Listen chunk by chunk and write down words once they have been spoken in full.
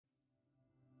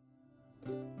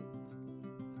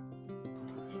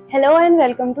Hello and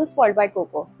welcome to Spoiled by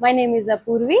Coco. My name is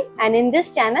Apurvi and in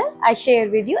this channel I share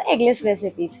with you eggless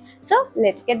recipes. So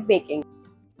let's get baking.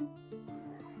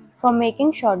 For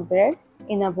making shortbread,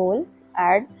 in a bowl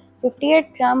add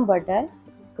 58 gram butter,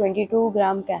 22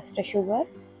 gram caster sugar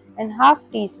and half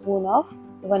teaspoon of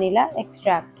vanilla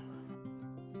extract.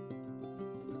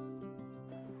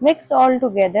 Mix all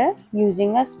together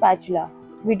using a spatula.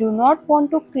 We do not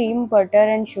want to cream butter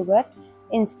and sugar.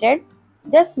 Instead,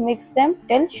 just mix them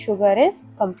till sugar is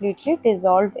completely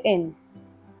dissolved in.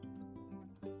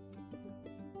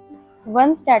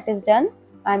 Once that is done,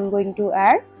 I am going to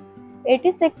add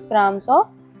 86 grams of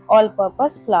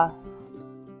all-purpose flour.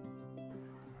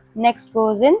 Next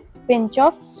goes in pinch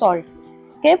of salt.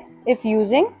 Skip if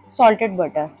using salted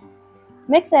butter.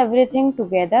 Mix everything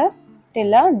together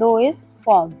till a dough is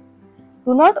formed.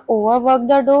 Do not overwork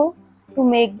the dough to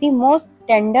make the most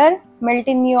tender, melt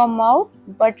in your mouth,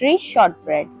 buttery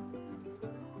shortbread.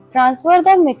 Transfer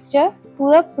the mixture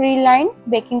to the pre-lined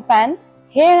baking pan.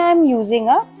 Here I am using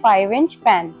a 5-inch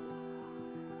pan.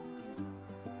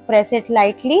 Press it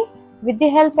lightly with the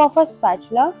help of a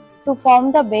spatula to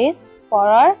form the base for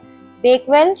our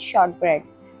Bakewell shortbread.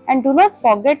 And do not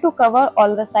forget to cover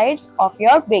all the sides of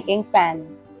your baking pan.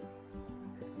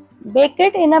 Bake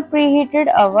it in a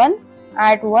preheated oven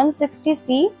at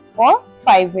 160°C for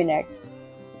 5 minutes.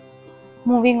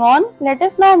 Moving on, let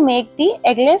us now make the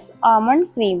eggless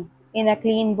almond cream. In a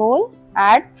clean bowl,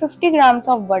 add 50 grams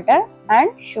of butter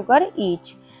and sugar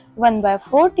each,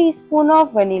 1/4 teaspoon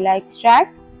of vanilla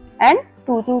extract and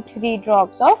 2 to 3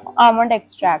 drops of almond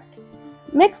extract.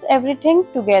 Mix everything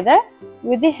together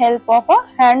with the help of a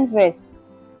hand whisk.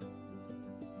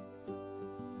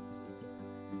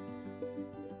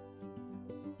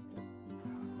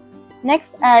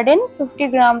 Next, add in 50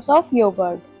 grams of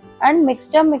yogurt and mix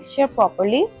the mixture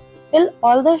properly till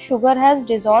all the sugar has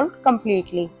dissolved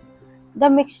completely. The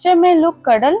mixture may look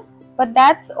cuddle, but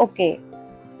that's okay.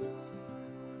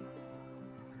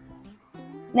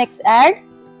 Next, add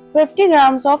 50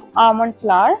 grams of almond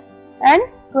flour and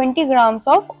 20 grams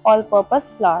of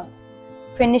all-purpose flour.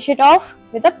 Finish it off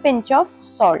with a pinch of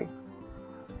salt.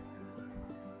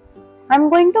 I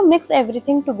am going to mix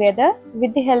everything together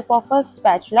with the help of a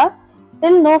spatula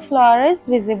till no flour is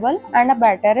visible and a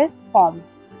batter is formed.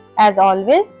 As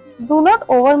always, do not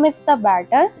overmix the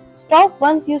batter. Stop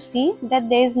once you see that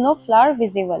there is no flour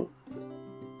visible.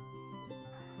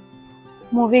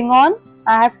 Moving on,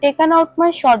 I have taken out my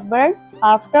shortbread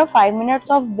after 5 minutes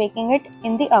of baking it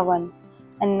in the oven.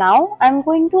 And now I am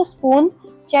going to spoon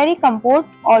cherry compote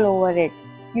all over it.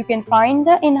 You can find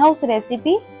the in-house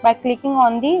recipe by clicking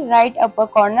on the right upper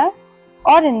corner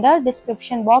or in the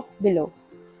description box below.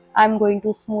 I am going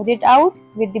to smooth it out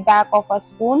with the back of a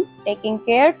spoon, taking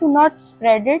care to not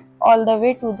spread it all the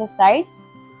way to the sides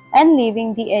and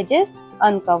leaving the edges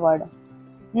uncovered.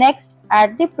 Next,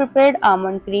 add the prepared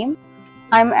almond cream.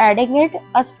 I am adding it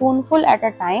a spoonful at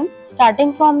a time,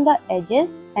 starting from the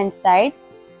edges and sides,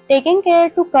 taking care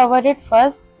to cover it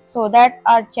first so that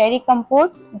our cherry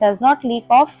compote does not leak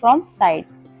off from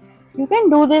sides. You can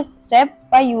do this step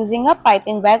by using a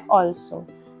piping bag also.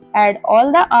 Add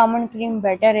all the almond cream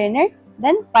batter in it,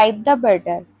 then pipe the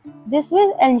batter. This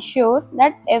will ensure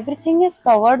that everything is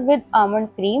covered with almond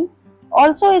cream.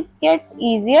 Also, it gets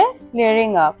easier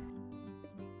clearing up.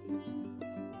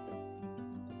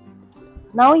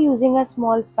 Now, using a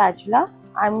small spatula,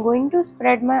 I am going to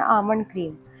spread my almond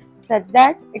cream such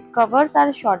that it covers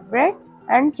our shortbread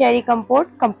and cherry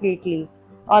compote completely,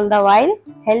 all the while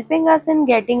helping us in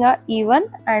getting a even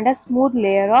and a smooth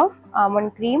layer of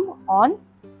almond cream on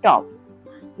top.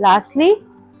 Lastly,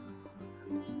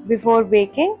 before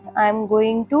baking, I am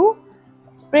going to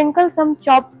sprinkle some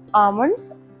chopped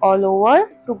almonds all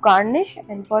over to garnish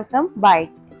and for some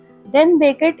bite. Then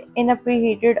bake it in a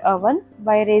preheated oven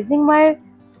by raising my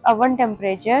oven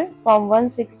temperature from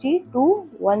 160 to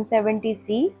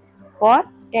 170°C for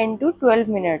 10 to 12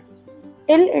 minutes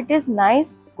till it is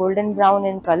nice golden brown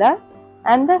in color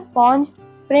and the sponge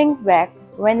springs back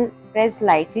when pressed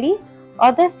lightly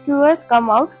or the skewers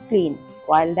come out clean.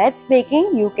 While that's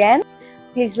baking, you can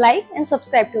please like and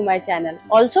subscribe to my channel.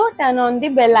 Also turn on the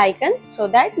bell icon so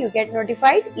that you get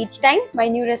notified each time my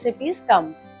new recipes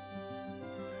come.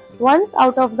 Once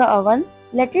out of the oven,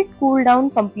 let it cool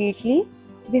down completely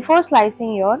before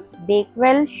slicing your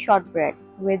Bakewell shortbread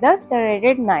with a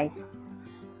serrated knife.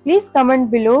 Please comment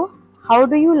below how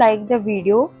do you like the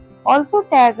video. Also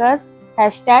tag us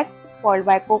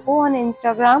 #SpoiledByCoco on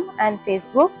Instagram and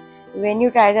Facebook when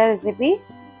you try the recipe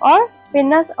or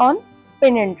pin us on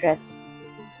Pinterest.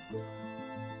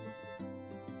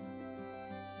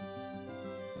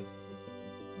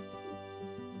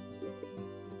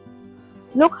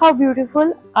 Look how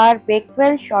beautiful our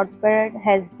Bakewell shortbread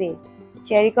has been.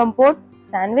 Cherry compote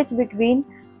sandwich between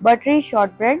buttery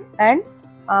shortbread and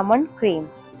almond cream.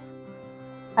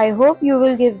 I hope you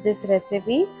will give this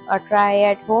recipe a try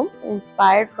at home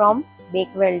inspired from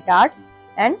Bakewell Tart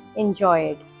and enjoy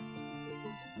it.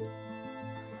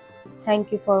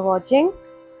 Thank you for watching.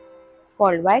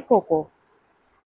 Spoiled by Coco.